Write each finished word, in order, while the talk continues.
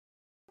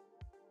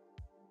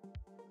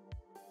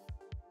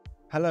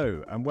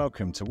Hello and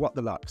welcome to What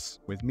the Lux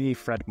with me,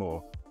 Fred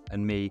Moore.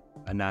 And me,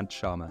 Anand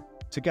Sharma.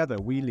 Together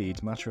we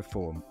lead Matter of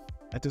Form,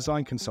 a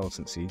design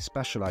consultancy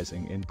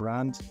specialising in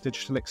brand,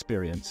 digital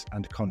experience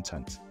and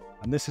content.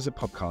 And this is a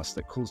podcast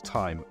that calls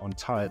time on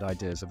tired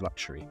ideas of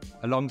luxury.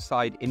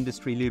 Alongside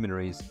industry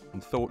luminaries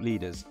and thought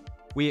leaders,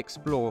 we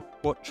explore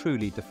what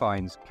truly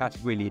defines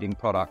category-leading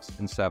products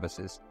and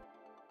services.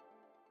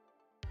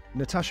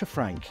 Natasha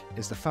Franck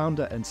is the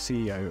founder and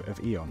CEO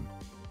of EON.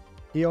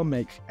 EON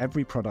make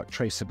every product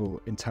traceable,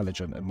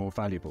 intelligent and more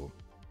valuable.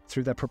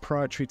 Through their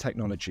proprietary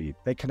technology,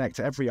 they connect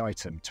every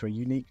item to a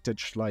unique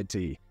digital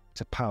ID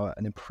to power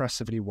an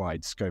impressively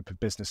wide scope of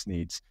business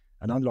needs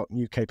and unlock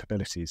new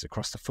capabilities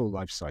across the full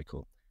life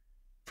cycle.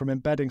 From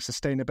embedding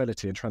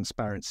sustainability and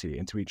transparency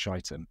into each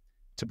item,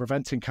 to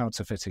preventing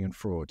counterfeiting and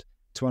fraud,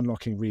 to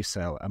unlocking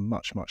resale and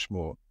much, much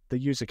more, the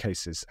user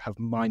cases have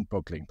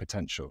mind-boggling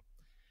potential.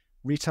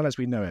 Retail as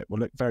we know it will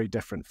look very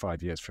different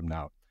 5 years from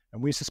now,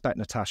 and we suspect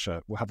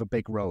Natasha will have a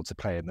big role to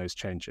play in those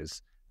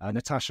changes.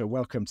 Natasha,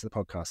 welcome to the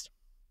podcast.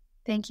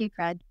 Thank you,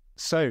 Fred.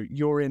 So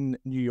you're in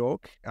New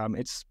York.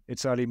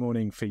 It's early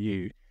morning for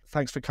you.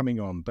 Thanks for coming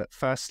on. But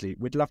firstly,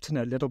 we'd love to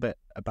know a little bit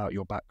about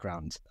your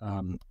background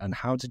and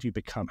how did you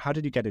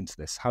get into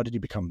this? How did you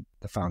become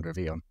the founder of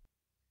EON?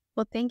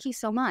 Well, thank you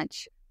so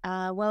much.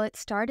 It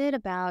started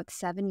about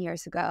 7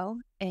 years ago,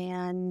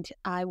 and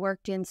I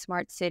worked in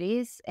smart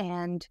cities,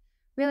 and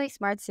really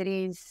smart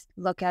cities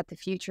look at the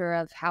future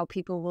of how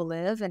people will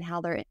live and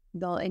how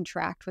they'll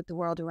interact with the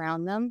world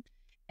around them.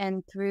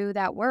 And through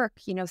that work,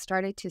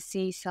 started to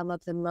see some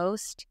of the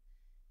most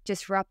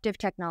disruptive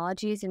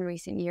technologies in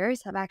recent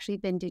years have actually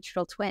been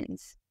digital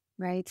twins,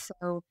 right?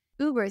 So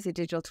Uber is a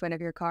digital twin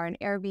of your car, and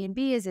Airbnb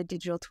is a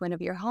digital twin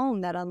of your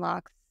home that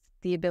unlocks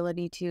the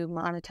ability to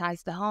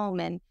monetize the home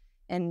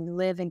and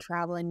live and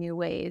travel in new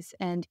ways.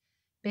 And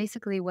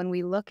basically, when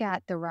we look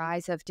at the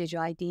rise of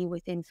digital ID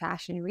within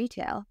fashion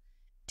retail,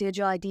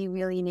 digital ID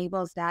really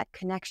enables that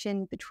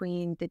connection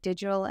between the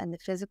digital and the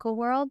physical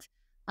world.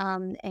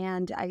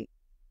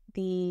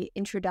 The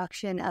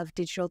introduction of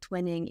digital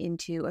twinning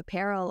into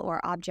apparel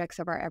or objects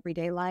of our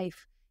everyday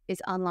life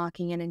is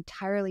unlocking an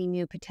entirely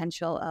new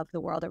potential of the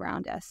world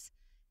around us.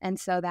 And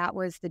so that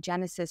was the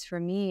genesis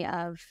for me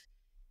of,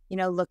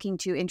 looking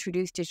to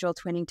introduce digital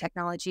twinning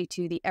technology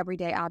to the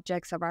everyday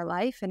objects of our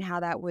life and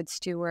how that would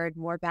steward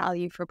more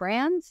value for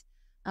brands,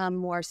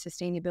 more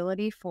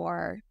sustainability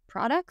for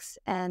products,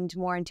 and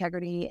more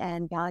integrity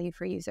and value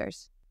for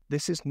users.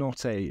 This is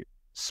not a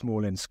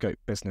small in scope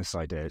business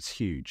idea, it's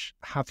huge.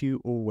 Have you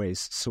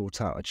always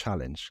sought out a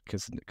challenge?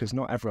 Because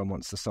not everyone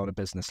wants to start a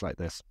business like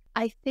this.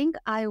 I think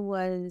I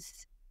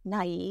was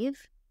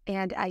naive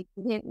and I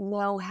didn't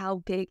know how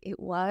big it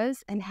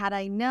was. And had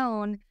I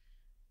known,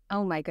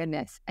 oh my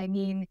goodness. I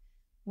mean,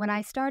 when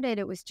I started,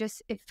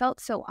 it felt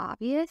so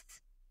obvious,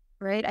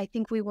 right? I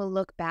think we will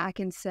look back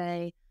and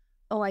say,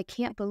 oh, I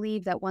can't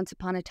believe that once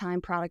upon a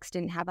time products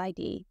didn't have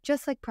ID,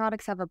 just like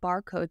products have a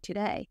barcode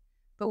today.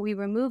 But we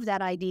remove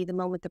that ID the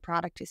moment the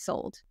product is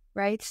sold,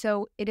 right?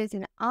 So it is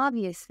an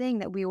obvious thing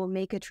that we will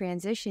make a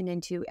transition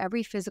into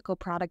every physical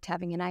product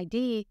having an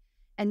ID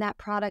and that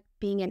product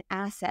being an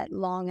asset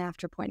long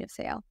after point of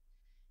sale.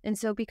 And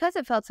so because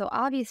it felt so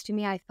obvious to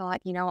me, I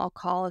thought, I'll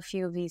call a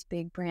few of these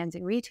big brands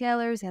and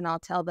retailers and I'll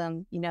tell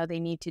them, they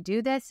need to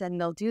do this and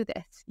they'll do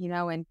this,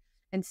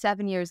 and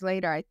 7 years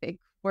later, I think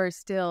we're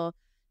still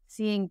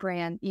seeing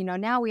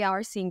now we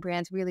are seeing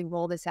brands really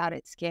roll this out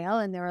at scale,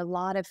 and there are a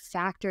lot of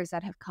factors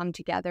that have come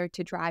together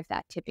to drive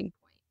that tipping point.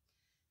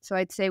 So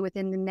I'd say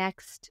within the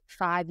next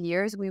 5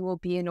 years, we will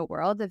be in a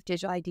world of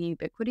digital ID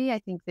ubiquity. I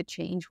think the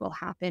change will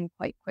happen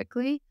quite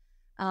quickly,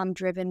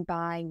 driven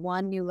by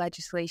one, new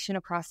legislation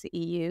across the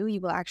EU. You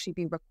will actually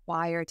be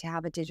required to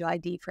have a digital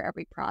ID for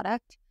every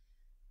product.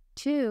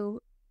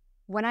 2,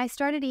 when I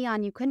started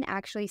EON, you couldn't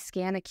actually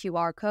scan a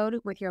QR code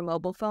with your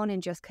mobile phone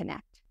and just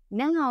connect.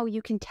 Now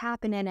you can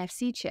tap an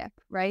NFC chip,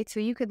 right? So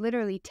you could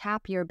literally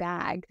tap your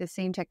bag, the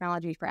same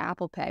technology for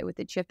Apple Pay with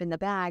the chip in the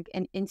bag,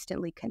 and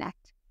instantly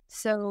connect.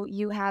 So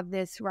you have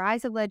this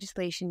rise of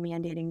legislation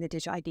mandating the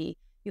digital ID.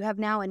 You have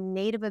now a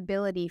native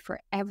ability for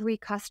every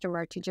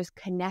customer to just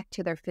connect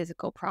to their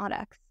physical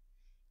products.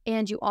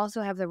 And you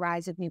also have the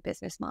rise of new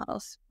business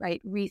models,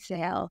 right?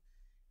 Resale,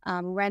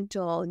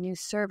 rental, new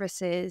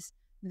services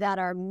that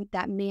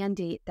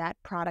mandate that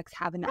products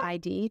have an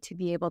ID to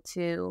be able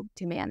to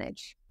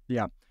manage.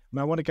 Yeah.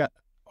 I want to get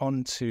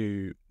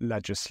onto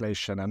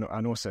legislation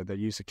and also the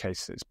user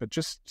cases, but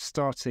just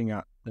starting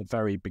at the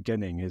very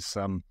beginning is,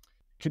 can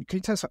you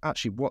tell us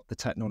actually what the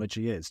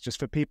technology is? Just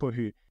for people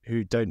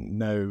who don't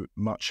know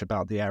much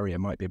about the area,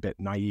 might be a bit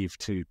naive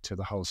to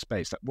the whole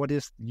space. Like, what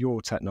is your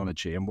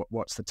technology and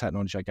what's the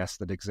technology, I guess,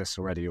 that exists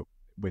already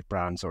with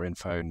brands or in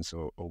phones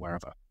or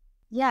wherever?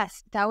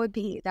 Yes, that would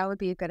be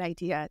a good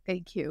idea.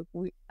 Thank you.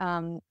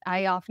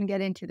 I often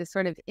get into the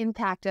sort of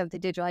impact of the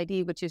digital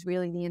ID, which is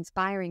really the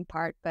inspiring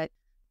part. But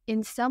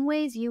in some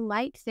ways, you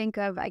might think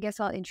of, I guess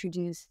I'll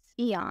introduce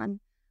EON,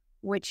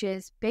 which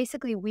is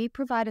basically we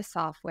provide a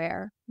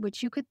software,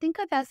 which you could think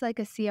of as like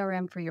a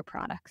CRM for your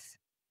products.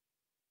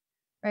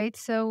 right?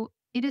 So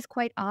it is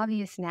quite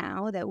obvious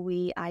now that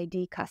we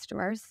ID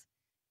customers,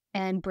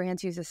 and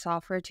brands use a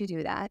software to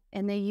do that.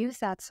 And they use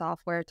that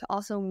software to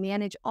also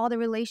manage all the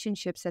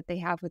relationships that they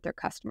have with their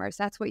customers.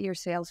 That's what your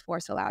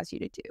Salesforce allows you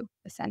to do,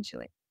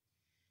 essentially.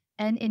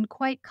 And in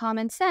quite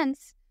common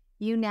sense,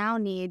 you now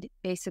need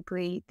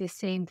basically the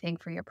same thing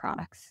for your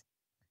products.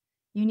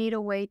 You need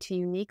a way to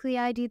uniquely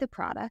ID the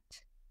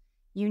product.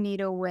 You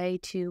need a way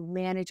to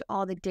manage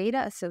all the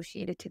data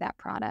associated to that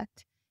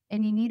product.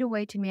 And you need a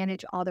way to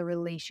manage all the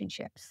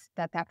relationships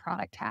that that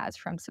product has,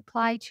 from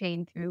supply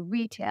chain through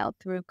retail,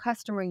 through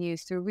customer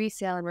use, through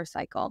resale and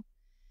recycle.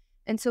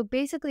 And so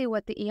basically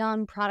what the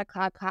EON Product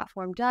Cloud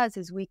platform does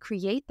is we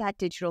create that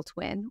digital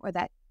twin, or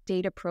that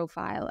data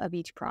profile of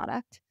each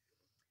product.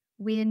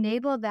 We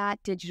enable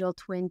that digital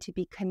twin to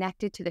be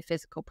connected to the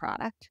physical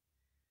product,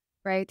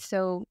 right?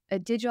 So a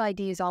digital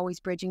ID is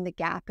always bridging the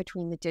gap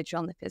between the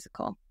digital and the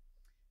physical.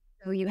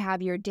 So you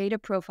have your data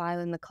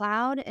profile in the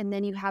cloud, and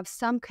then you have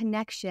some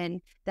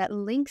connection that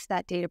links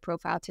that data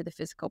profile to the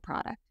physical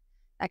product.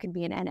 That could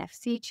be an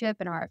NFC chip,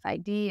 an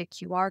RFID, a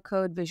QR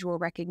code, visual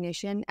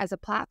recognition. As a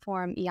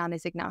platform, EON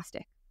is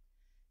agnostic.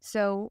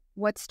 So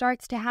what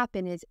starts to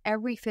happen is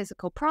every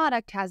physical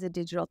product has a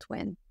digital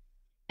twin,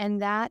 and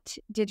that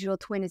digital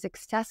twin is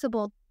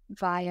accessible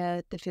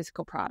via the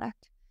physical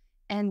product.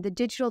 And the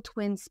digital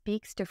twin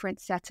speaks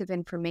different sets of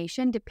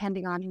information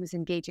depending on who's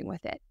engaging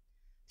with it.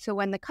 So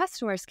when the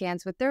customer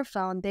scans with their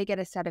phone, they get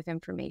a set of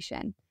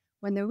information.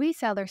 When the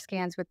reseller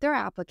scans with their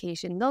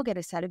application, they'll get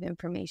a set of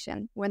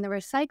information. When the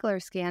recycler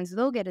scans,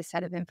 they'll get a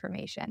set of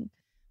information.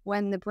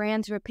 When the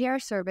brand's repair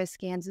service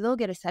scans, they'll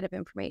get a set of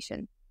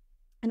information.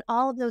 And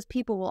all of those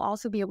people will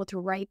also be able to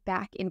write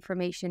back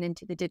information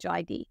into the digital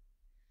ID.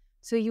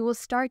 So you will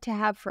start to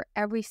have, for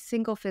every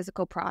single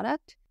physical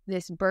product,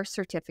 this birth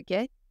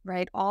certificate,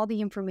 right? All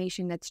the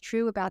information that's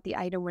true about the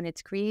item when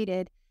it's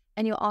created.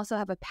 And you'll also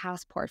have a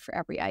passport for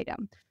every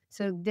item.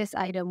 So this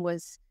item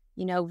was,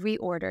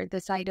 reordered.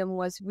 This item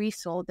was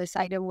resold. This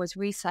item was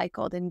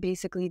recycled, and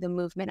basically the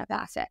movement of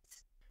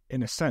assets.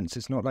 In a sense,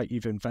 it's not like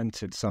you've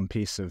invented some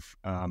piece of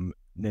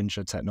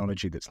ninja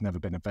technology that's never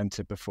been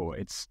invented before.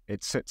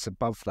 It sits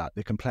above that.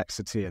 The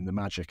complexity and the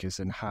magic is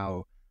in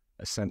how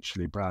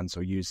essentially brands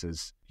or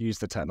users use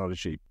the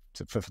technology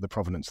for the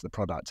provenance of the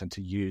product, and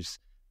to use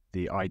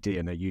the ID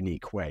in a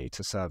unique way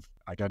to serve,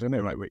 I don't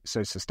know, right?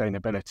 So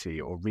sustainability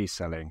or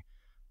reselling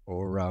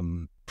or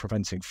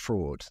preventing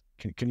fraud.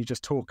 Can you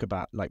just talk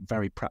about, like,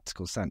 very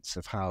practical sense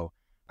of how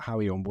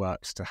EON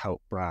works to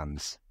help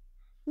brands?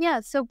 Yeah,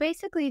 so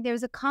basically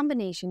there's a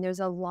combination. There's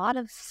a lot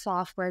of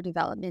software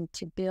development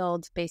to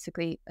build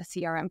basically a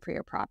CRM for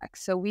your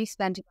products. So we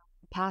spent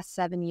the past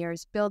 7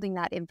 years building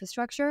that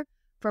infrastructure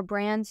for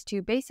brands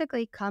to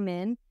basically come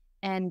in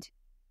and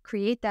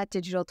create that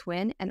digital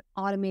twin and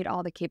automate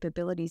all the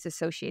capabilities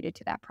associated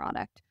to that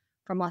product,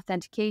 from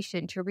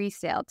authentication to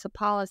resale to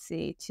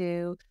policy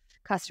to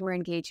customer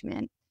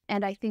engagement.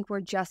 And I think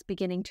we're just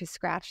beginning to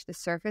scratch the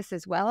surface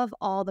as well of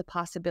all the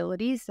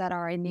possibilities that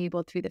are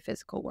enabled through the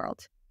physical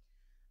world.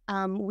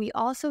 We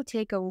also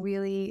take a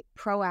really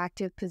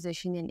proactive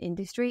position in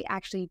industry,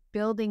 actually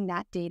building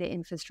that data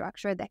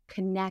infrastructure that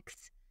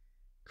connects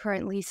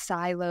currently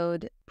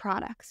siloed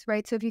products,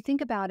 right? So if you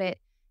think about it,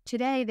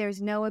 today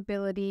there's no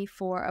ability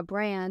for a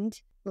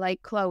brand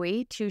like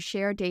Chloé to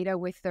share data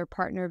with their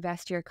partner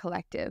Vestiaire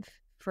Collective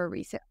for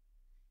resale.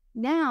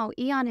 Now,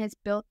 EON has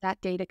built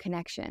that data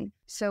connection.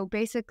 So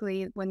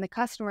basically, when the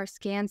customer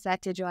scans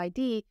that digital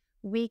ID,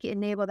 we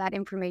enable that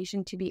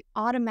information to be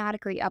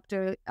automatically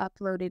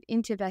uploaded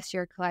into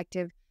Vestiaire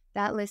Collective,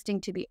 that listing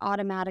to be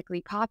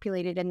automatically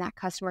populated, and that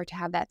customer to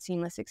have that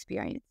seamless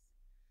experience.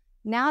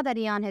 Now that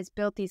EON has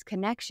built these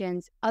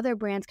connections, other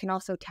brands can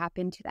also tap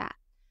into that.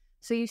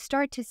 So you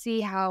start to see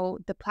how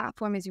the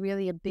platform is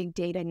really a big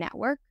data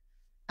network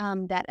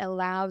that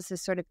allows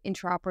this sort of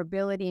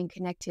interoperability and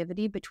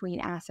connectivity between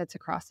assets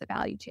across the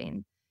value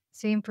chain.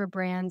 Same for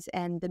brands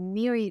and the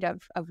myriad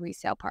of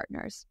resale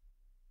partners.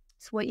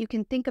 So what you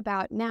can think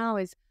about now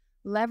is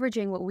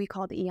leveraging what we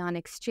call the EON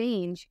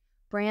Exchange.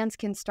 Brands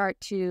can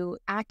start to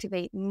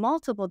activate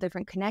multiple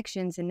different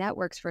connections and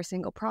networks for a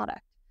single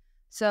product.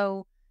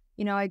 So,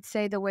 I'd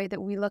say the way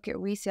that we look at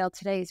resale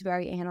today is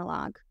very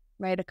analog,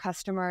 right? A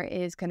customer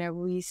is going to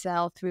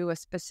resell through a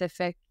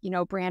specific,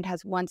 brand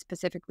has one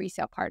specific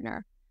resale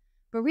partner.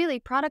 But really,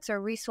 products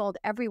are resold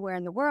everywhere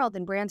in the world,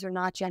 and brands are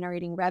not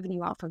generating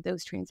revenue off of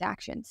those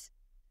transactions.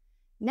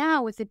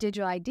 Now, with the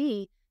digital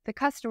ID, the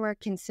customer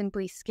can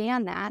simply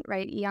scan that,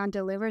 right? EON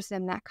delivers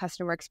them that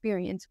customer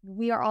experience.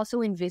 We are also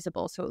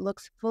invisible, so it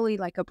looks fully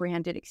like a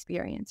branded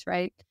experience,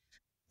 right?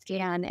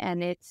 Scan,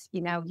 and it's,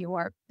 you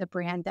are the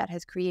brand that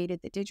has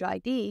created the digital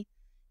ID.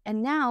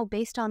 And now,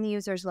 based on the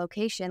user's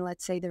location,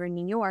 let's say they're in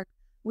New York,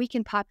 we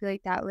can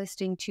populate that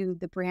listing to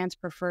the brand's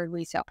preferred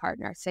resale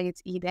partner. Say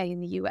it's eBay in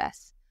the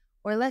US.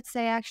 Or let's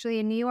say actually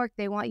in New York,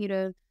 they want you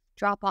to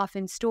drop off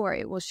in store.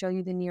 It will show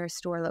you the nearest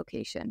store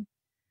location,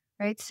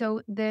 right?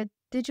 So the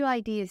digital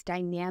ID is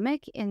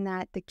dynamic in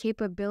that the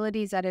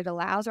capabilities that it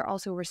allows are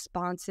also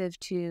responsive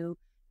to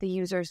the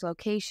user's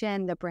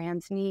location, the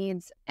brand's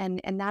needs, and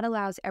that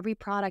allows every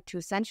product to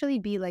essentially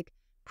be like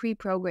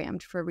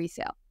pre-programmed for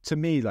resale. To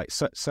me, like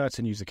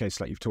certain use cases,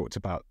 like you've talked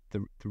about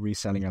the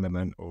reselling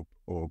element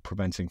or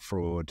preventing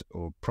fraud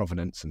or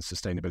provenance and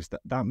sustainability,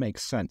 that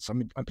makes sense. I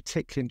mean, I'm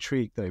particularly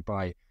intrigued though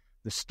by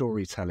the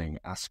storytelling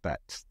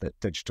aspect that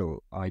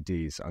digital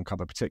IDs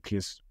uncover, particularly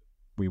as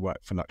we work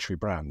for luxury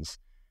brands.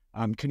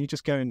 Can you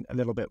just go in a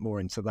little bit more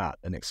into that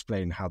and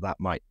explain how that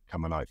might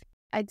come alive?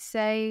 I'd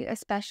say,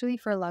 especially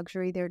for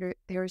luxury,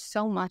 there's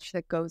so much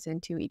that goes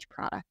into each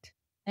product.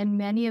 And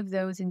many of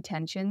those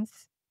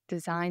intentions,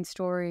 design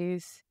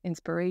stories,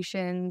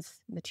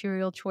 inspirations,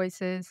 material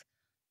choices,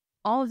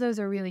 all of those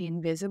are really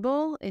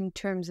invisible in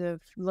terms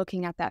of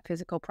looking at that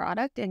physical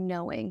product and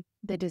knowing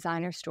the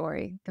designer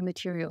story, the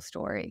material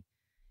story.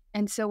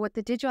 And so what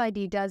the digital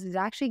ID does is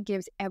actually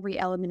gives every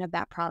element of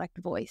that product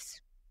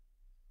voice.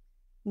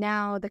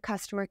 Now the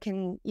customer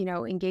can,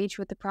 engage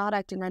with the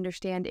product and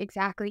understand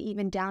exactly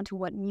even down to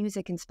what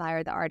music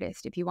inspired the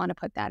artist, if you want to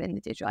put that in the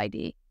digital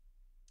ID.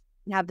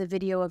 You have the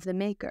video of the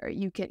maker.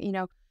 You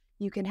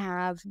can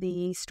have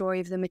the story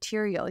of the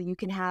material. You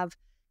can have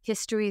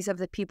histories of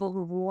the people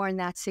who've worn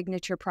that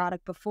signature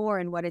product before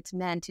and what it's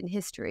meant in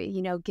history,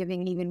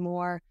 giving even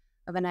more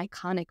of an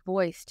iconic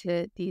voice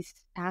to these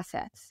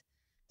assets.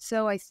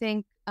 So I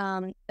think,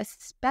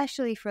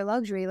 especially for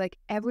luxury, like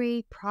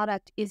every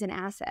product is an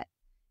asset.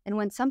 And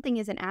when something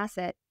is an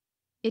asset,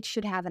 it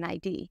should have an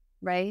ID,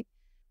 right?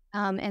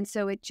 And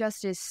so it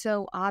just is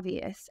so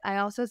obvious. I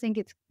also think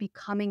it's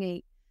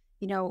becoming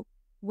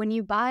when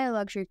you buy a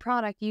luxury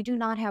product, you do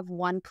not have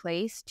one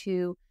place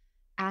to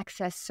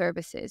access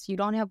services. You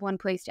don't have one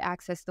place to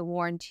access the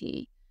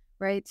warranty,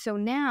 right? So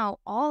now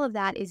all of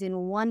that is in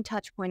one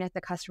touch point at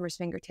the customer's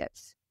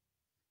fingertips.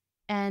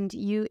 And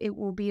it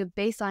will be a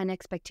baseline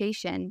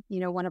expectation.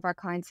 One of our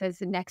clients says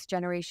the next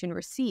generation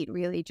receipt,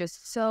 really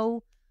just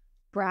so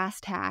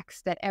brass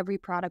tacks that every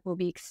product will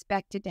be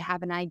expected to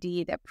have an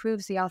ID that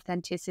proves the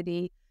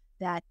authenticity,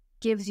 that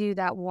gives you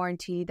that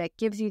warranty, that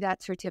gives you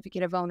that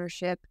certificate of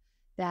ownership,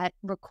 that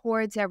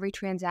records every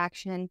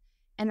transaction.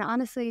 And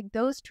honestly,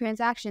 those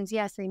transactions,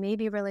 yes, they may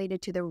be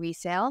related to the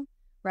resale,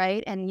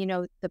 right? And,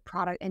 the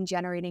product and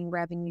generating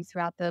revenue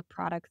throughout the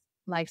product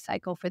life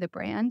cycle for the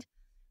brand.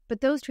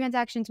 But those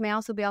transactions may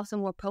also be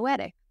more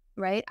poetic,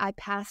 right? I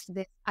passed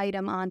this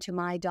item on to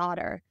my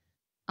daughter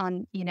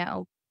on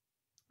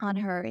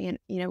her,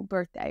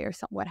 birthday or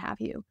what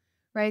have you,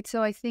 right?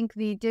 So I think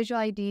the digital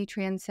ID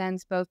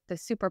transcends both the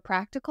super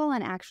practical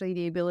and actually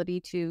the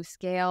ability to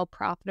scale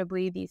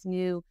profitably these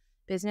new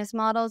business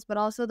models, but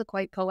also the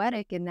quite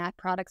poetic in that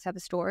products have a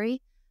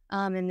story.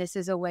 And this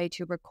is a way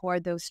to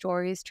record those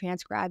stories,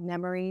 transcribe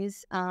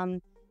memories,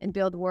 and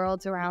build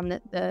worlds around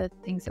the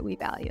things that we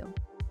value.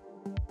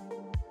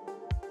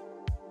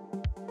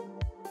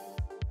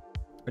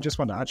 I just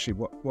wonder actually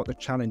what the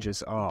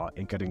challenges are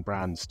in getting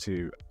brands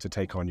to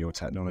take on your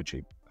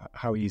technology.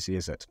 How easy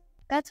is it?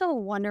 That's a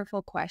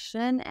wonderful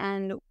question.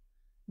 And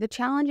the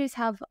challenges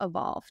have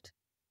evolved.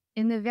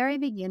 In the very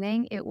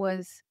beginning, it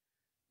was,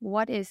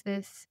 what is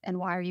this and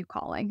why are you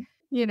calling?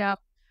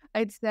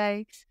 I'd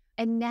say.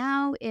 And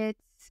now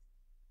it's,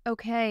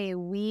 okay,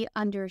 we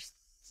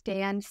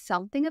understand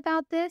something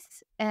about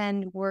this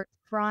and we're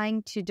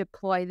trying to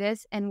deploy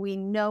this and we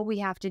know we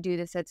have to do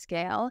this at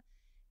scale.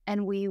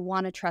 And we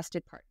want a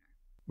trusted partner.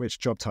 Which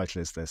job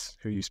title is this?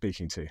 Who are you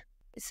speaking to?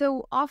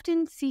 So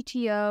often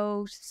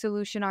CTO,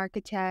 solution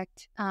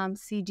architect,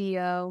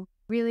 CDO,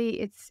 really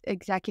it's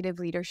executive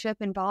leadership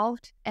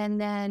involved. And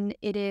then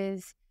it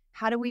is,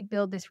 how do we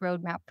build this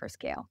roadmap for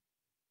scale,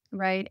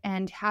 right?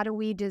 And how do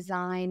we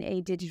design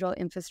a digital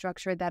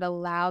infrastructure that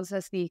allows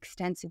us the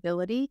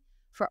extensibility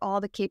for all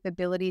the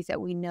capabilities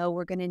that we know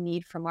we're going to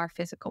need from our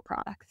physical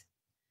products?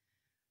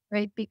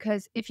 Right?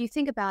 Because if you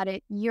think about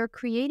it, you're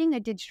creating a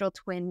digital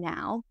twin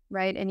now,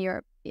 right? And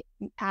you're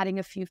adding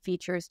a few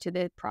features to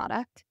the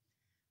product.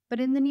 But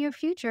in the near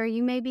future,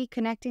 you may be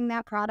connecting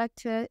that product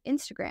to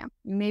Instagram.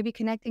 You may be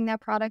connecting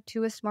that product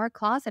to a smart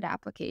closet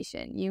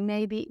application. You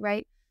may be,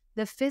 right?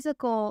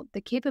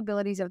 The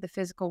capabilities of the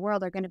physical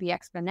world are going to be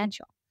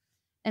exponential.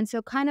 And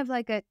so kind of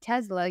like a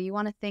Tesla, you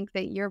want to think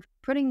that you're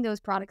putting those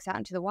products out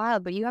into the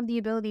wild, but you have the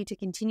ability to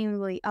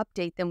continually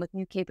update them with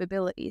new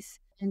capabilities.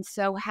 And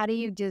so how do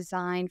you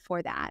design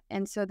for that?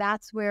 And so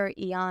that's where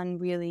EON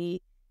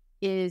really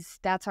is,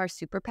 that's our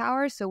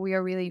superpower. So we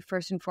are really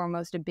first and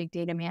foremost a big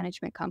data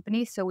management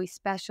company. So we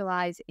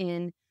specialize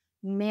in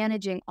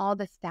managing all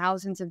the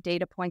thousands of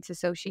data points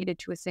associated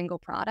to a single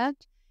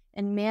product,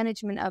 and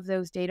management of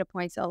those data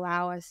points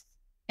allow us,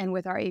 and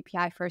with our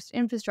API first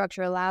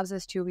infrastructure, allows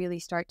us to really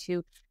start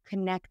to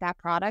connect that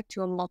product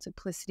to a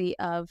multiplicity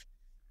of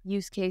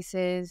use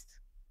cases,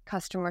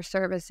 customer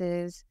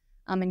services,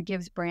 and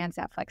gives brands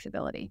that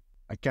flexibility.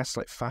 I guess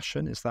like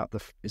fashion, is that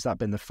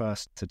been the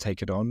first to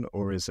take it on,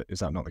 or is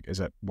that not? Is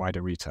it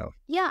wider retail?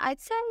 Yeah,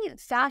 I'd say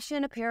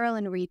fashion, apparel,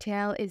 and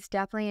retail is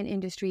definitely an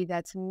industry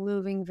that's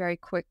moving very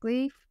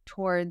quickly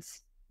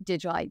towards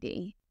digital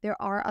ID. There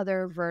are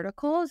other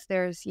verticals.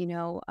 There's,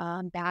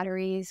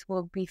 batteries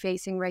will be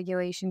facing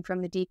regulation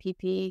from the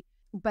DPP.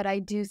 but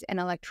and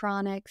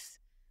electronics.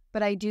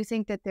 But I do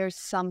think that there's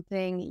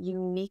something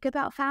unique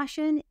about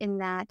fashion in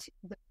that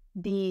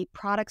the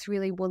products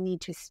really will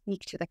need to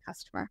speak to the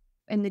customer.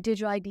 And the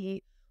digital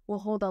ID will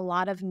hold a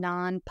lot of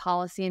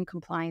non-policy and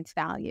compliance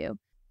value.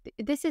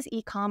 This is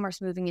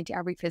e-commerce moving into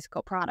every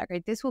physical product,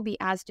 right? This will be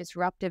as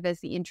disruptive as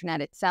the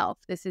internet itself.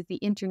 This is the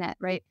internet,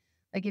 right?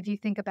 Like if you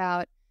think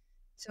about,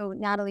 so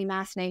Natalie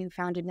Massenet, who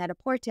founded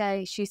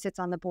Net-a-Porter, she sits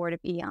on the board of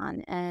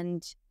EON,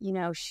 and, you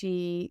know,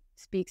 she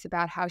speaks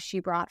about how she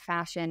brought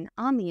fashion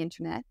on the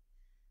internet,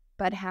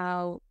 but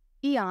how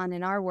EON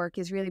in our work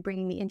is really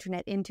bringing the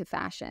internet into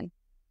fashion,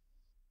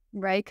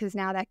 right? Because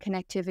now that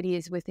connectivity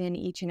is within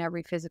each and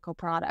every physical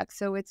product.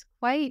 So it's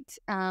quite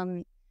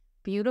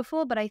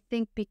beautiful, but I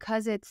think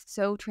because it's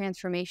so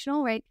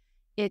transformational, right,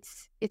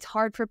 it's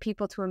hard for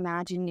people to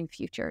imagine new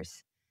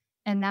futures.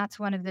 And that's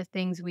one of the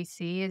things we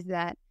see is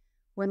that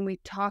when we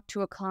talk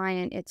to a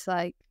client, it's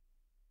like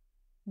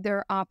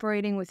they're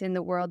operating within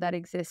the world that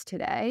exists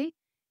today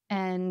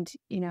and,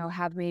 you know,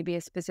 have maybe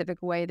a specific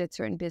way that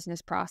certain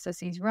business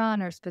processes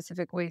run or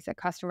specific ways that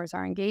customers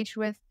are engaged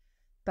with.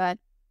 But,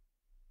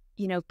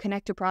 you know,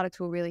 connected products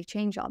will really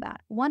change all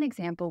that. One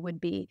example would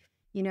be,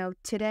 you know,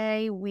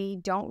 today we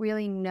don't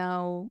really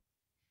know.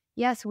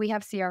 Yes, we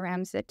have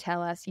CRMs that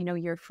tell us, you know,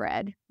 you're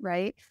Fred,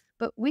 right?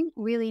 But we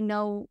really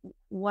know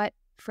what,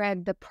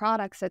 Fred, the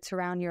products that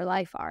surround your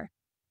life are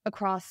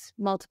across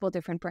multiple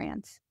different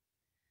brands.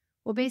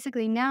 Well,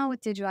 basically now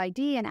with digital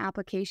ID and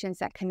applications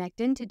that connect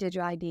into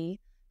digital ID,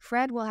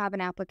 Fred will have an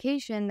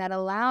application that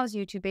allows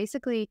you to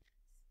basically,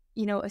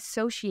 you know,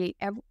 associate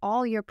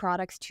all your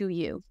products to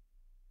you.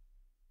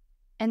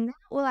 And that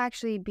will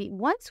actually be,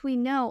 once we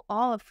know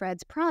all of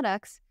Fred's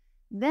products,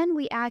 then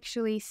we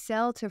actually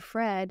sell to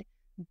Fred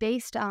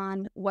based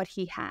on what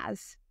he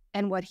has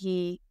and what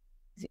he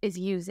is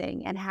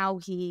using and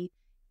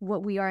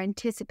what we are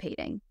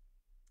anticipating.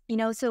 You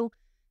know, so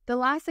the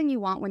last thing you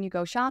want when you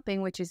go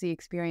shopping, which is the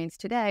experience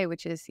today,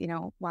 which is, you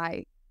know,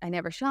 why I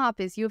never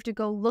shop, is you have to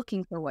go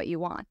looking for what you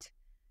want.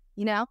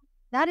 You know,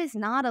 that is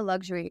not a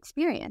luxury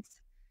experience.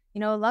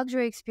 You know, a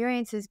luxury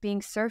experience is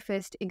being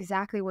surfaced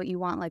exactly what you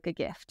want, like a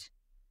gift.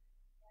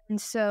 And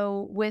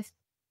so with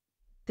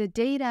the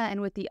data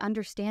and with the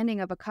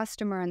understanding of a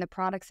customer and the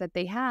products that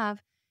they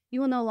have, you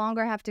will no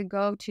longer have to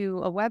go to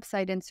a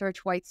website and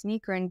search white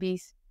sneaker and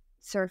be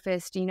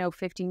surfaced, you know,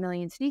 50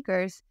 million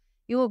sneakers.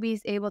 You will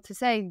be able to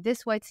say,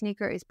 this white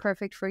sneaker is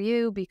perfect for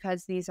you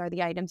because these are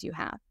the items you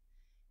have.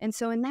 And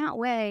so in that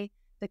way,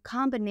 the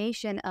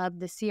combination of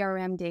the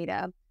CRM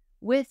data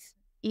with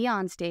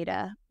EON's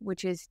data,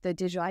 which is the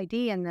digital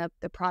ID and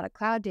the product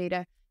cloud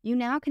data, you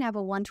now can have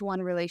a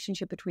one-to-one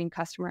relationship between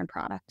customer and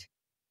product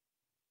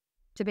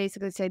to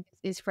basically say,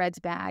 this is Fred's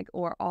bag,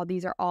 or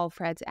these are all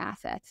Fred's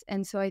assets.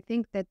 And so I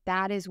think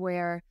that is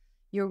where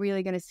you're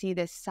really going to see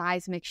this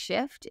seismic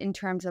shift in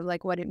terms of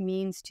like what it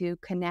means to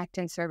connect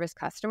and service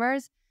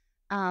customers,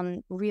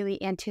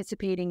 really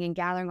anticipating and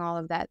gathering all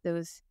of that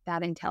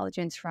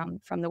intelligence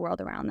from the world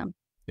around them.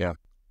 Yeah,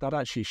 that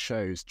actually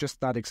shows, just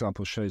that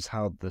example shows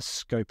how the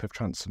scope of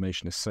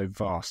transformation is so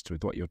vast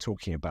with what you're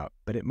talking about,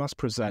 but it must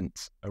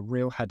present a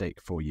real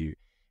headache for you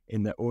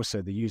in that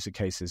also the user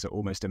cases are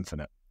almost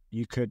infinite.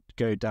 You could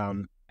go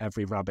down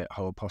every rabbit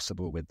hole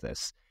possible with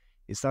this.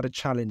 Is that a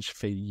challenge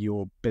for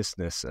your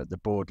business at the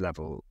board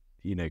level?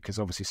 You know, because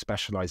obviously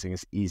specializing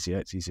is easier.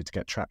 It's easier to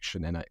get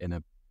traction in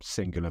a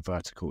singular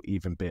vertical,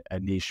 even a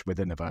niche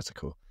within a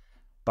vertical.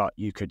 But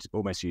you could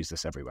almost use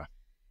this everywhere.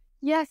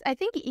 Yes, I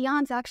think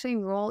EON's actually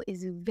role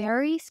is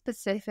very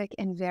specific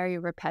and very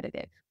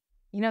repetitive.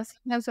 You know,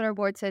 sometimes what our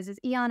board says is,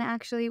 EON,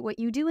 actually, what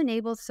you do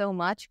enables so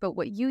much, but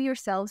what you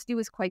yourselves do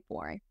is quite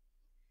boring.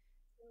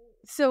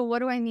 So what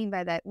do I mean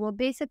by that? Well,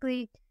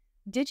 basically,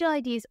 digital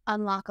IDs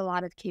unlock a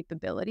lot of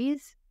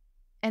capabilities,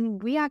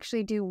 and we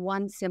actually do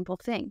one simple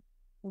thing.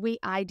 We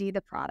ID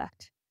the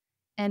product,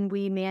 and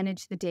we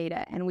manage the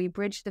data, and we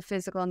bridge the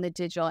physical and the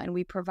digital, and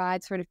we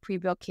provide sort of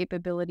pre-built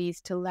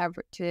capabilities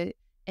to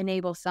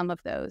enable some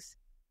of those.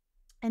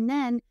 And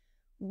then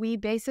we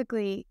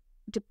basically,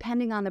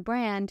 depending on the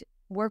brand,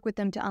 work with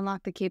them to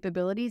unlock the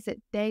capabilities that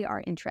they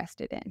are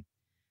interested in,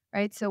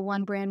 right? So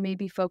one brand may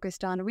be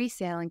focused on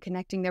resale and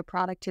connecting their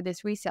product to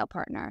this resale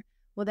partner.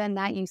 Well, then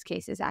that use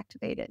case is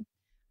activated,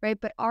 right?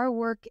 But our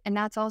work, and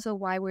that's also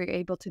why we're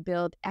able to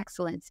build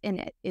excellence in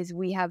it, is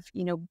we have,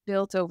 you know,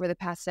 built over the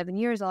past 7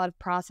 years a lot of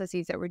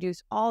processes that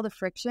reduce all the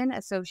friction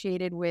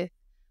associated with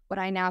what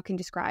I now can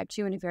describe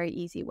to you in a very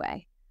easy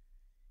way.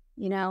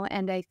 You know,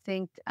 and I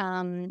think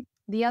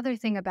the other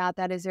thing about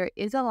that is there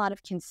is a lot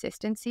of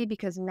consistency,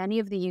 because many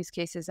of the use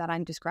cases that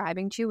I'm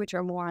describing to you, which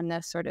are more on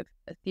the sort of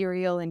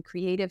ethereal and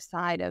creative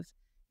side of,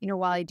 you know,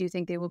 while I do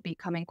think they will be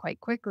coming quite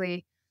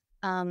quickly,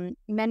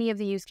 many of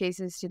the use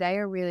cases today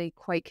are really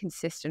quite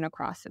consistent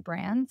across the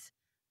brands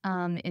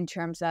in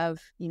terms of,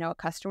 you know, a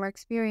customer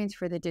experience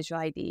for the digital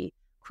ID,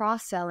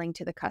 cross-selling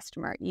to the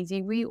customer,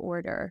 easy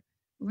reorder,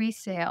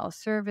 resale,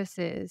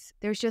 services.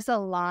 There's just a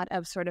lot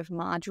of sort of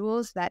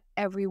modules that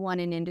everyone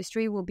in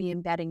industry will be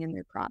embedding in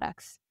their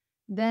products.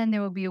 Then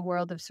there will be a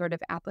world of sort of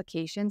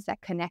applications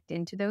that connect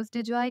into those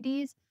digital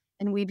IDs.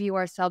 And we view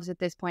ourselves at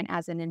this point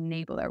as an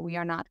enabler. We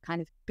are not kind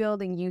of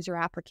building user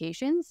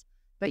applications,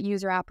 but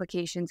user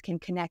applications can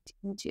connect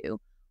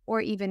into,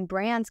 or even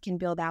brands can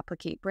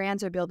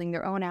brands are building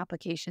their own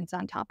applications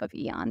on top of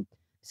EON.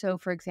 So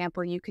for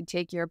example, you could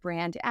take your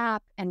brand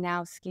app and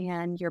now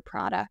scan your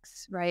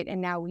products, right?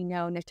 And now we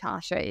know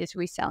Natasha is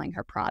reselling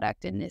her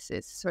product, and this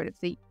is sort of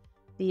the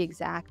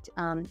exact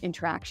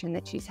interaction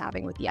that she's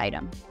having with the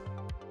item.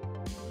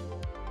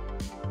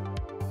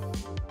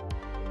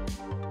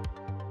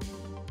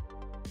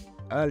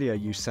 Earlier,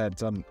 you said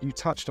you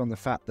touched on the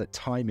fact that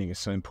timing is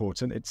so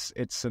important.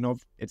 It's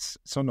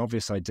an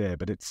obvious idea,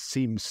 but it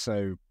seems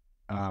so.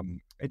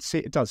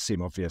 It does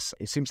seem obvious.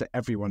 It seems that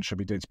everyone should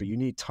be doing it, but you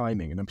need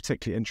timing, and I'm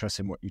particularly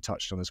interested in what you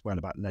touched on as well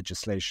about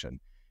legislation.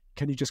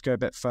 Can you just go a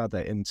bit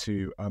further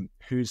into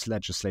who's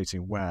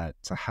legislating where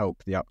to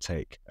help the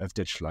uptake of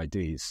digital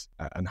IDs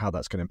and how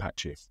that's going to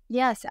impact you?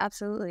 Yes,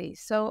 absolutely.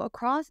 So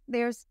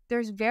there's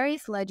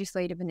various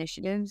legislative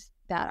initiatives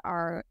that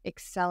are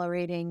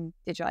accelerating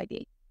digital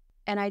ID.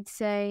 And I'd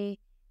say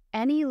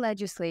any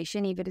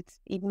legislation, even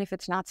if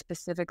it's not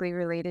specifically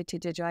related to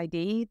digital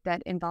ID,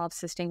 that involves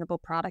sustainable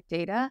product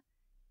data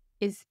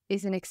is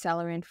an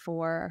accelerant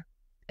for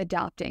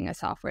adopting a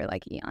software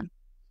like EON,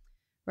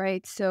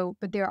 right? So,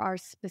 but there are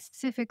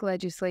specific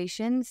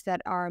legislations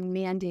that are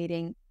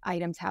mandating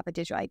items have a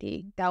digital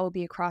ID. That will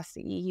be across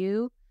the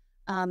EU.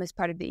 As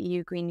part of the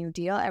EU Green New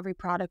Deal, every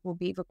product will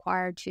be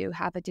required to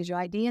have a digital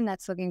ID, and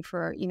that's looking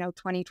for,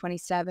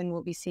 2027,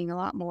 we'll be seeing a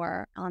lot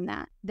more on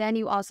that. Then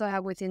you also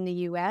have within the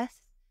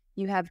US,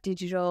 you have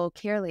digital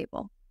care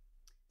label.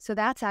 So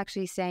that's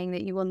actually saying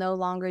that you will no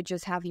longer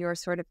just have your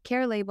sort of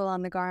care label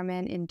on the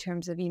garment in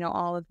terms of,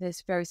 all of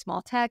this very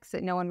small text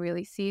that no one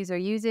really sees or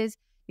uses.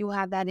 You will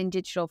have that in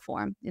digital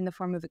form, in the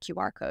form of a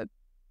QR code.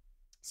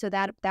 So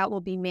that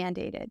will be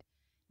mandated.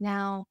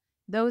 Now,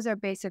 those are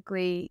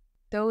basically...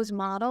 Those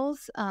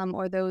models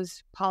or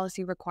those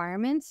policy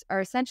requirements are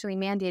essentially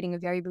mandating a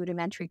very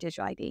rudimentary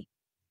digital ID.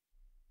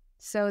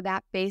 So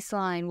that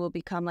baseline will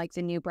become like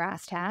the new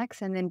brass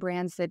tacks, and then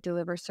brands that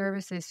deliver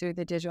services through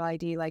the digital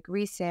ID like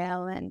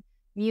resale and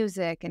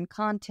music and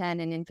content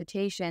and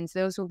invitations,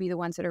 those will be the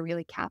ones that are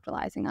really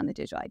capitalizing on the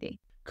digital ID.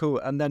 Cool.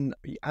 And then,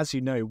 as you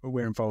know,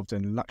 we're involved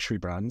in luxury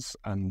brands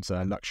and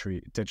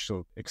luxury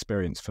digital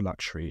experience for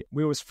luxury.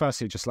 We always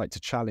firstly just like to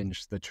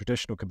challenge the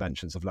traditional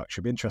conventions of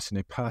luxury. Be interested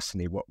in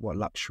personally what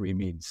luxury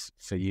means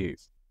for you.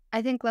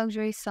 I think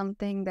luxury is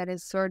something that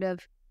is sort of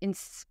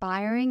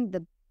inspiring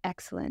the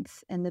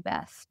excellence and the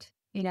best.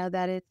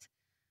 I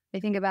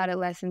think about it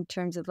less in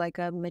terms of like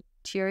a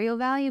material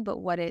value, but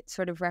what it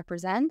sort of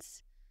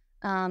represents.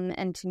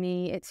 And to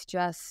me, it's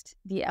just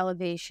the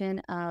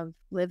elevation of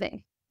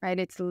living. Right,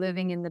 it's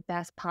living in the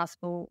best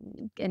possible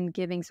and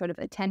giving sort of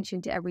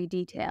attention to every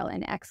detail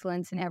and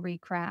excellence in every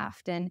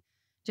craft, and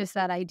just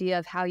that idea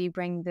of how you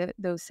bring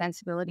those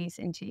sensibilities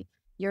into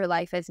your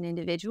life as an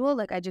individual.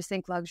 Like, I just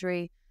think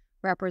luxury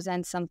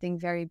represents something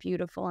very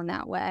beautiful in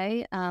that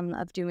way,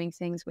 of doing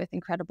things with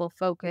incredible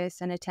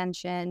focus and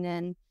attention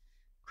and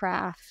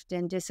craft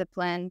and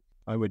discipline.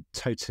 I would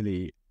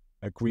totally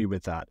agree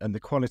with that. And the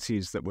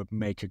qualities that would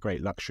make a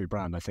great luxury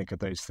brand, I think, are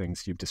those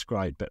things you've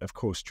described. But of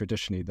course,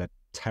 traditionally, they're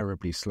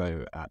terribly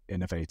slow at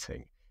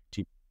innovating.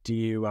 Do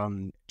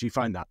you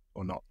find that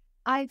or not?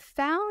 I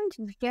found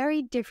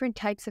very different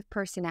types of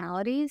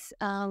personalities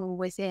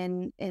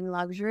within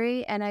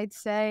luxury. And I'd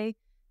say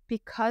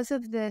because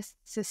of the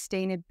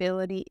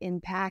sustainability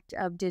impact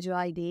of digital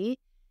ID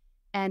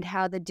and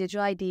how the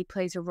digital ID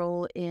plays a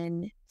role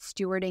in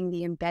stewarding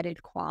the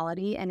embedded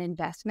quality and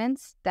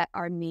investments that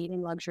are made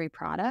in luxury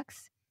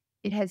products,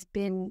 it has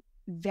been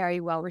very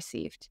well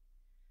received,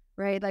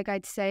 right? Like,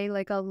 I'd say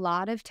like a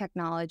lot of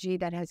technology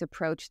that has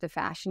approached the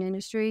fashion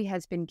industry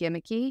has been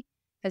gimmicky,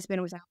 has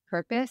been without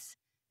purpose,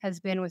 has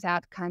been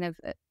without kind of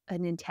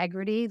an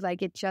integrity.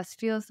 Like, it just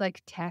feels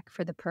like tech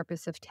for the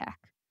purpose of tech,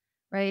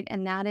 right?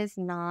 And that is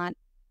not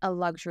a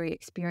luxury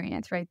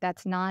experience, right?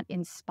 That's not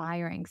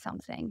inspiring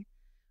something.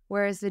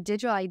 Whereas the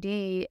digital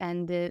ID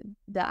and the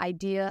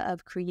idea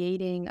of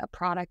creating a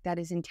product that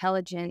is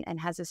intelligent and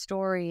has a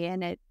story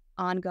and an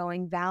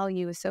ongoing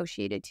value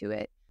associated to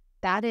it,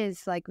 that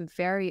is like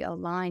very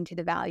aligned to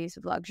the values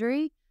of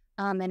luxury.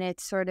 And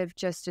it's sort of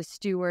just a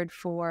steward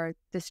for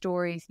the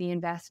stories, the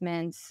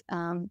investments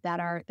that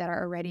are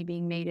already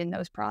being made in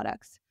those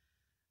products.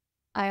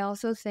 I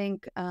also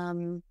think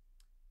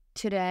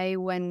today,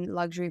 when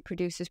luxury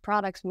produces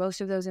products, most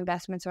of those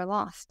investments are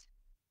lost.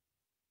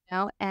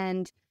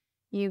 And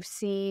you've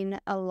seen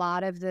a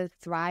lot of the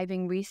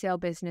thriving resale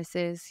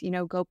businesses,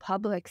 go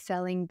public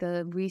selling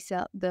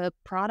the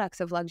products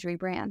of luxury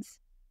brands.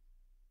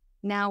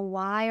 Now,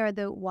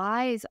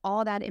 why is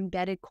all that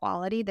embedded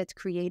quality that's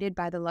created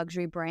by the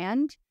luxury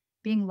brand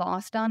being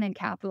lost on and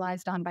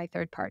capitalized on by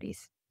third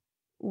parties?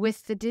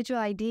 With the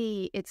digital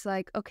ID, it's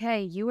like,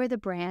 okay, you are the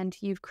brand,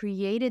 you've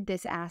created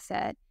this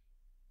asset,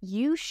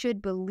 you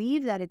should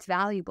believe that it's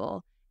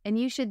valuable, and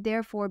you should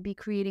therefore be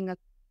creating a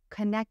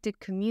connected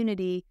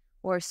community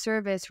or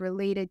service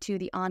related to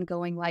the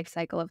ongoing life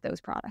cycle of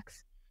those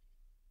products.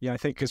 Yeah, I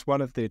think because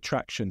one of the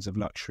attractions of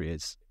luxury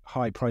is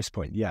high price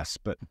point, yes,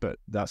 but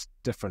that's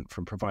different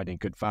from providing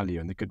good value.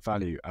 And the good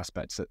value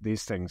aspects that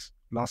these things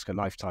last a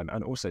lifetime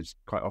and also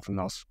quite often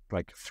last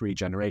like 3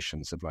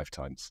 generations of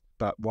lifetimes.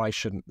 But why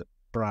shouldn't the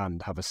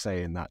brand have a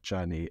say in that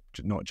journey,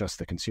 not just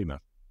the consumer?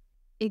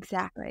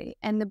 Exactly.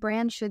 And the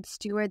brand should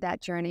steward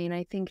that journey. And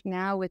I think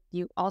now with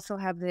you also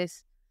have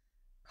this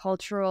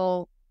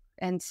cultural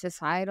and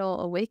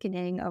societal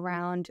awakening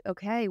around,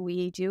 okay,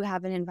 we do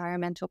have an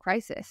environmental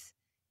crisis.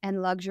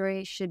 And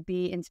luxury should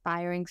be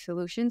inspiring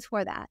solutions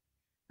for that.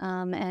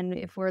 And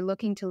if we're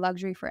looking to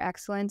luxury for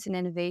excellence and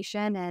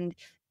innovation and,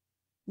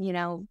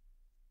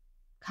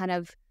 kind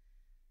of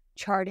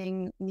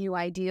charting new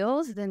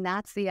ideals, then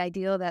that's the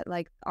ideal that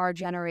like our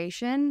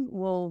generation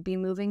will be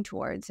moving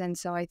towards. And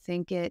so I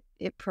think it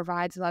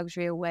provides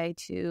luxury a way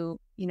to,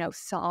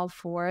 solve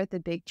for the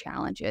big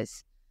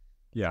challenges.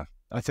 Yeah,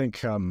 I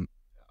think I'm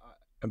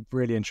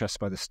really interested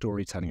by the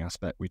storytelling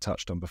aspect we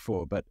touched on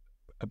before, but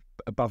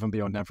above and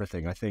beyond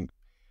everything, I think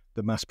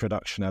the mass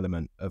production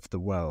element of the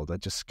world, I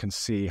just can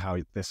see how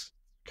this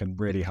can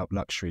really help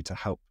luxury to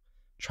help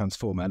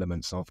transform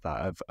elements of that,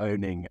 of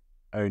owning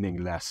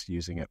less,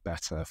 using it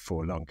better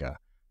for longer.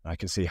 I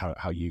can see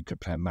how you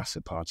could play a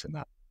massive part in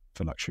that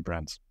for luxury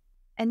brands.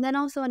 And then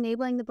also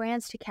enabling the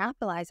brands to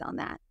capitalize on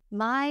that.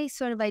 My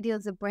sort of ideal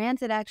is the brands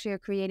that actually are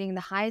creating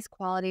the highest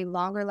quality,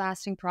 longer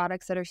lasting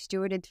products that are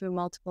stewarded through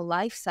multiple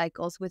life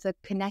cycles with a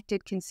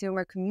connected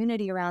consumer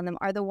community around them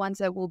are the ones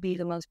that will be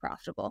the most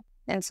profitable.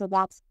 And so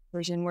that's the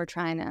version we're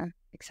trying to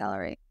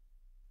accelerate.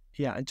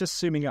 Yeah, and just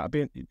zooming out a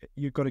bit,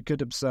 you've got a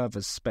good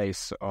observer's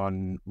space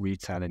on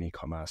retail and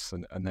e-commerce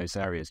and those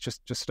areas.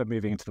 Just sort of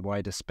moving into the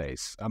wider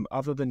space.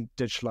 Other than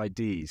digital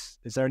IDs,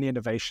 is there any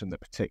innovation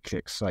that particularly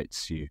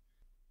excites you?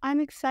 I'm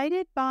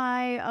excited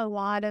by a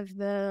lot of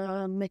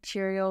the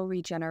material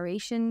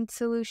regeneration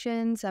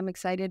solutions. I'm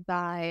excited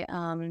by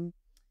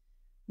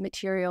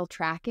material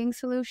tracking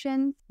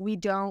solutions. We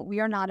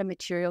are not a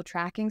material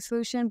tracking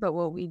solution, but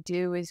what we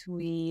do is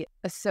we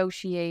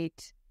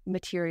associate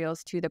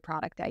materials to the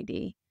product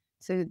ID.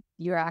 So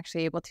you're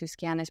actually able to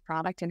scan this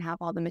product and have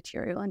all the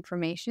material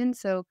information.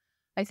 So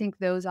I think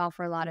those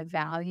offer a lot of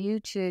value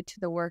to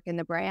the work in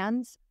the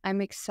brands. I'm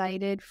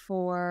excited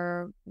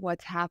for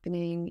what's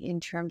happening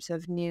in terms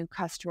of new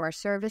customer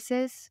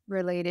services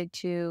related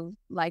to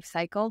life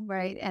cycle,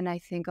 right? And I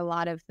think a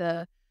lot of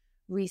the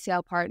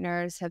resale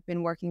partners have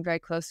been working very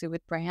closely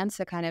with brands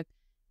to kind of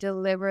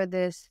deliver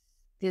these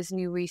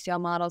new resale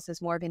models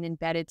as more of an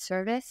embedded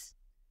service.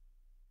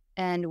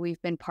 And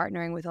we've been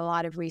partnering with a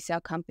lot of resale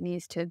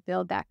companies to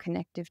build that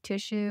connective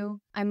tissue.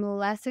 I'm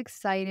less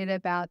excited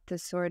about the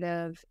sort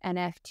of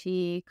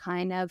NFT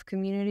kind of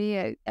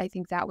community. I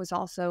think that was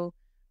also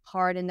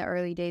hard in the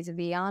early days of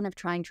EON of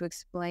trying to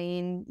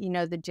explain,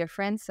 the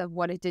difference of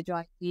what a digital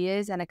ID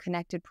is and a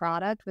connected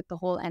product with the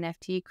whole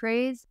NFT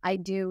craze. I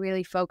do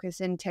really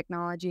focus in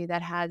technology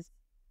that has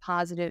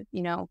positive,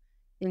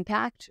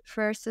 impact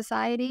for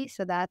society.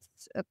 So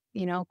that's a,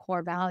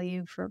 core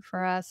value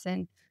for us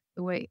and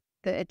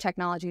the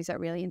technologies that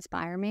really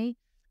inspire me.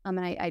 And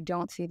I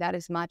don't see that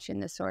as much in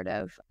the sort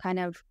of kind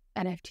of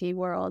NFT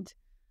world.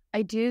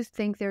 I do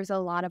think there's a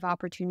lot of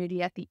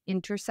opportunity at the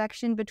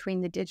intersection between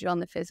the digital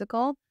and the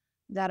physical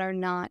that are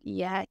not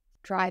yet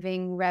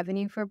driving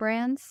revenue for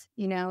brands.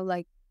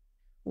 Like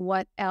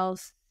what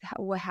else,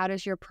 how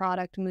does your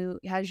product move?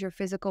 How does your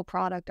physical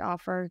product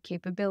offer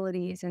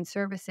capabilities and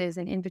services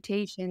and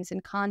invitations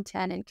and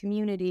content and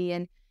community?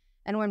 And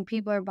when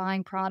people are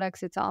buying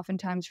products, it's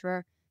oftentimes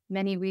for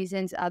many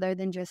reasons other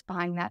than just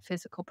buying that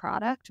physical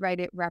product, right?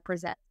 It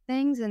represents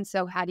things. And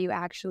so how do you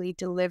actually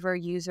deliver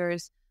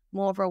users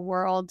more of a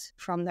world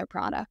from their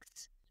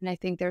products? And I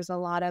think there's a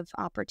lot of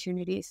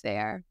opportunities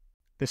there.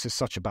 This is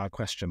such a bad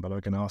question, but I'm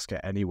going to ask it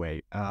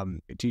anyway.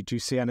 Do you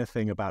see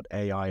anything about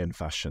AI in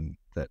fashion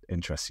that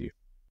interests you?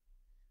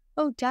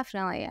 Oh,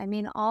 definitely. I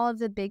mean, all of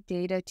the big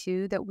data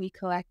too that we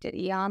collect at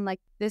EON, like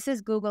this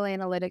is Google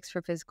Analytics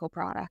for physical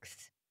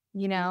products.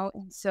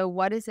 And so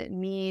what does it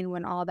mean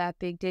when all that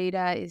big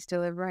data is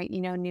delivering,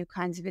 new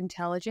kinds of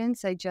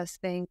intelligence? I just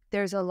think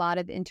there's a lot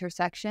of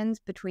intersections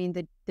between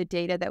the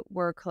data that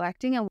we're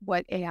collecting and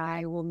what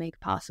AI will make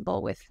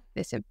possible with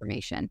this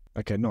information.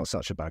 Okay, not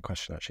such a bad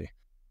question, actually.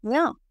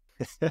 No.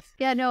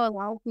 Yeah, no, a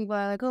lot of people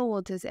are like, oh,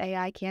 well, does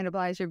AI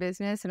cannibalize your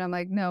business? And I'm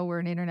like, no, we're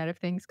an Internet of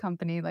Things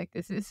company. Like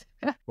this is...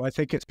 Well, I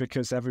think it's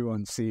because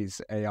everyone sees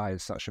AI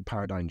as such a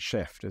paradigm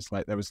shift. It's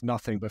like there was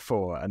nothing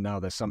before and now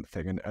there's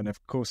something. And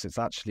of course, it's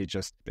actually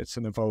it's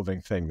an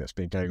evolving thing that's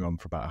been going on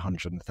for about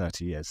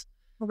 130 years.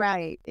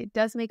 Right. It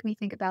does make me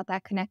think about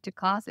that connected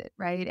closet,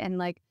 right? And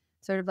like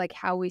sort of like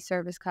how we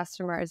service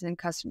customers and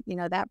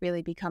that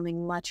really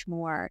becoming much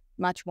more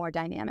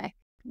dynamic.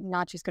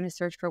 Not just going to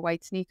search for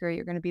white sneaker,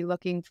 you're going to be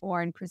looking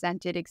for and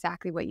presented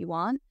exactly what you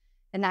want.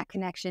 And that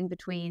connection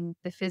between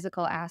the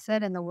physical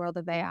asset and the world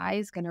of AI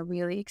is going to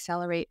really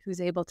accelerate who's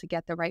able to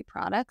get the right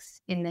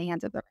products in the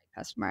hands of the right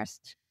customers.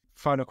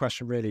 Final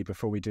question really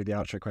before we do the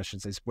outro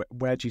questions is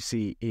where do you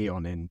see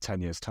EON in 10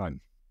 years' time?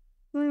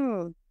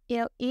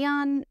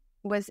 EON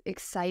was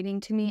exciting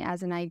to me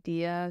as an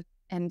idea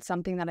and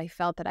something that I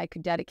felt that I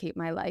could dedicate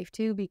my life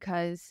to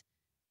because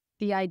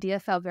the idea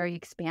felt very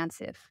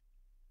expansive,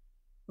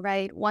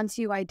 right? Once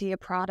you idea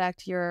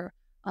product, you're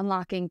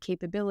unlocking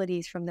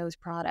capabilities from those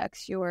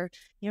products. You're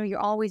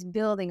always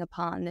building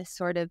upon this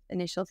sort of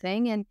initial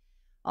thing. And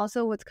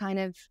also what's kind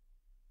of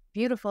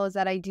beautiful is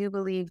that I do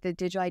believe that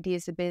digital ID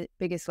is the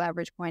biggest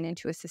leverage point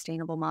into a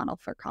sustainable model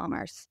for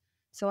commerce.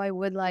 So I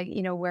would like,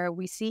 where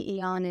we see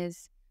EON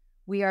is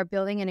we are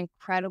building an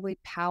incredibly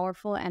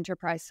powerful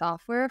enterprise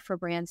software for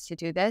brands to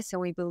do this.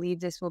 And we believe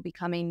this will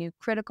become a new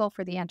critical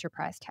for the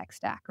enterprise tech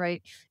stack,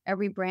 right?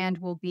 Every brand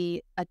will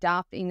be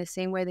adopting the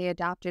same way they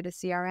adopted a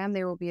CRM.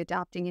 They will be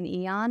adopting an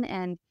EON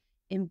and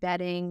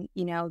embedding,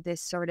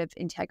 this sort of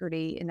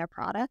integrity in their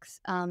products.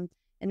 And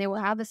they will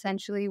have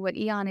essentially what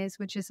EON is,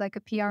 which is like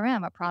a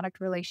PRM, a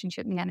product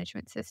relationship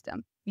management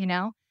system,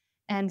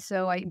 And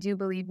so I do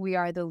believe we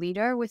are the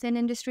leader within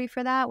industry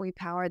for that. We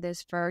power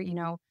this for,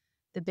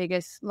 the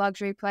biggest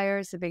luxury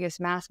players, the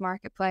biggest mass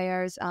market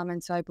players.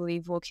 And so I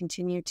believe we'll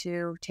continue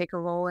to take a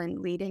role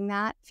in leading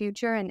that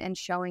future and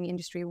showing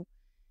industry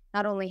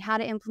not only how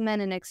to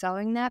implement and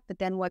accelerating that, but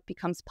then what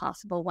becomes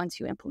possible once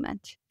you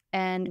implement.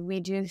 And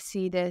we do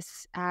see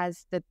this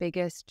as the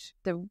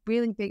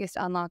really biggest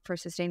unlock for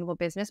sustainable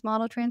business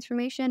model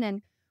transformation.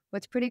 And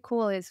what's pretty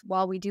cool is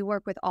while we do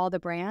work with all the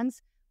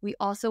brands, we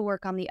also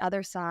work on the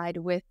other side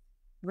with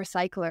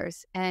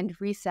recyclers and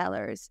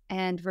resellers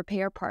and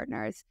repair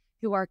partners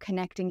who are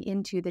connecting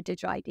into the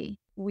digital ID.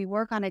 We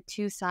work on a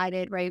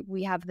two-sided, right?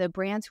 We have the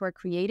brands who are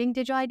creating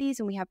digital IDs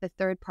and we have the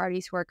third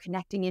parties who are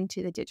connecting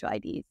into the digital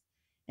IDs.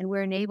 And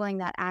we're enabling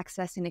that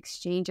access and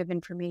exchange of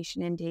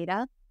information and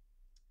data.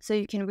 So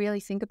you can really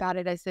think about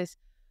it as this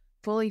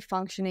fully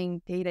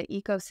functioning data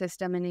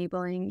ecosystem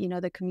enabling,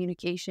 the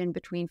communication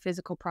between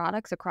physical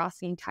products across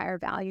the entire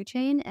value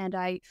chain. And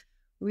I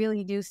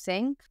really do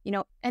think,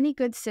 any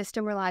good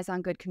system relies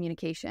on good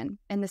communication.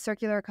 And the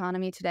circular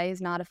economy today is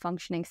not a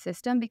functioning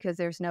system because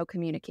there's no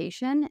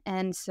communication.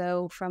 And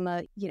so from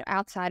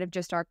outside of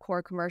just our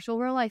core commercial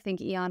role, I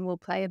think EON will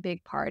play a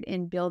big part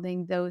in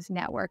building those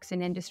networks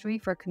in industry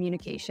for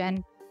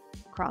communication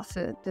across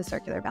the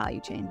circular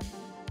value chain.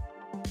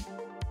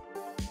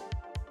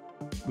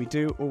 We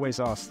do always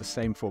ask the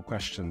same 4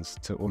 questions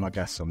to all our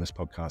guests on this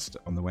podcast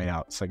on the way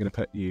out. So I'm going to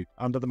put you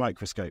under the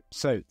microscope.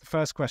 So the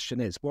first question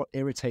is, what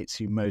irritates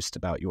you most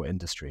about your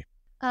industry?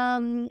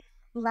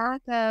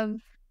 Lack of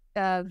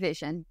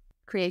vision,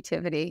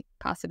 creativity,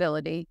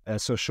 possibility.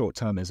 So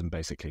short-termism,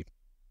 basically.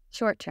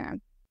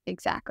 Short-term,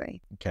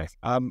 exactly. Okay.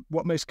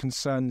 What most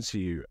concerns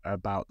you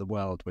about the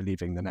world we're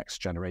leaving the next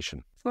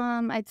generation?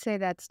 I'd say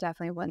that's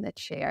definitely one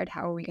that's shared.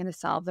 How are we going to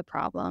solve the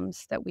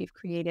problems that we've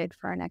created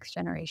for our next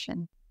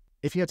generation?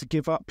 If you had to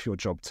give up your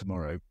job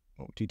tomorrow,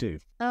 what would you do?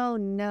 Oh,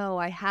 no,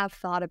 I have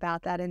thought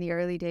about that in the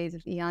early days.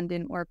 If EON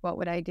didn't work, what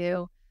would I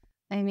do?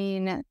 I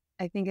mean,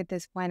 I think at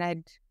this point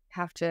I'd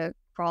have to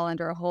crawl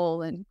under a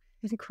hole and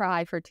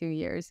cry for 2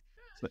 years.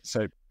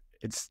 So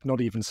it's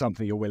not even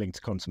something you're willing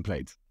to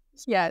contemplate?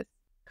 Yes,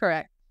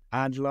 correct.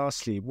 And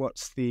lastly,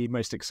 what's the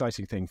most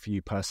exciting thing for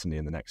you personally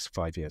in the next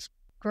 5 years?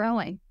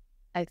 Growing.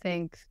 I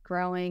think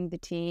growing the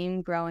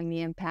team, growing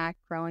the impact,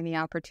 growing the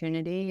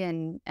opportunity,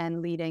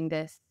 and leading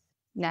this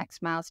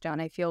next milestone.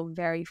 I feel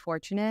very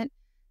fortunate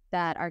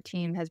that our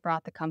team has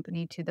brought the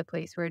company to the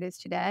place where it is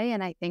today.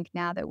 And I think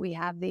now that we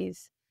have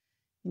this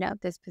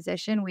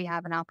position, we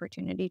have an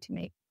opportunity to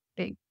make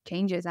big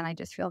changes. And I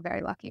just feel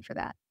very lucky for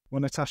that.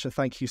 Well, Natasha,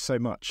 thank you so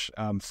much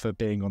for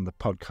being on the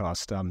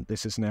podcast.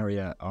 This is an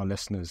area our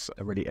listeners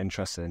are really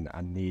interested in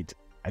and need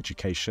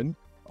education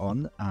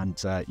on.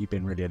 And you've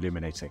been really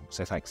illuminating.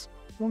 So thanks.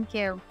 Thank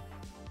you.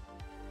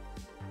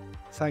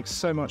 Thanks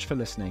so much for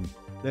listening.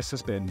 This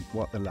has been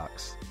What the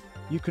Lux.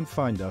 You can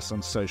find us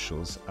on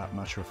socials at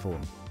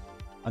 @Reform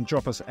and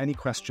drop us any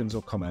questions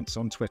or comments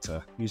on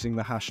Twitter using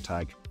the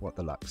hashtag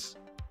 #WhatTheLux.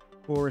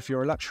 Or if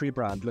you're a luxury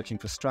brand looking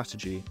for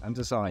strategy and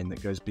design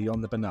that goes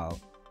beyond the banal,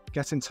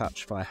 get in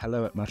touch via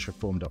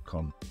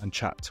hello@matchreform.com and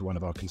chat to one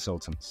of our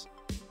consultants.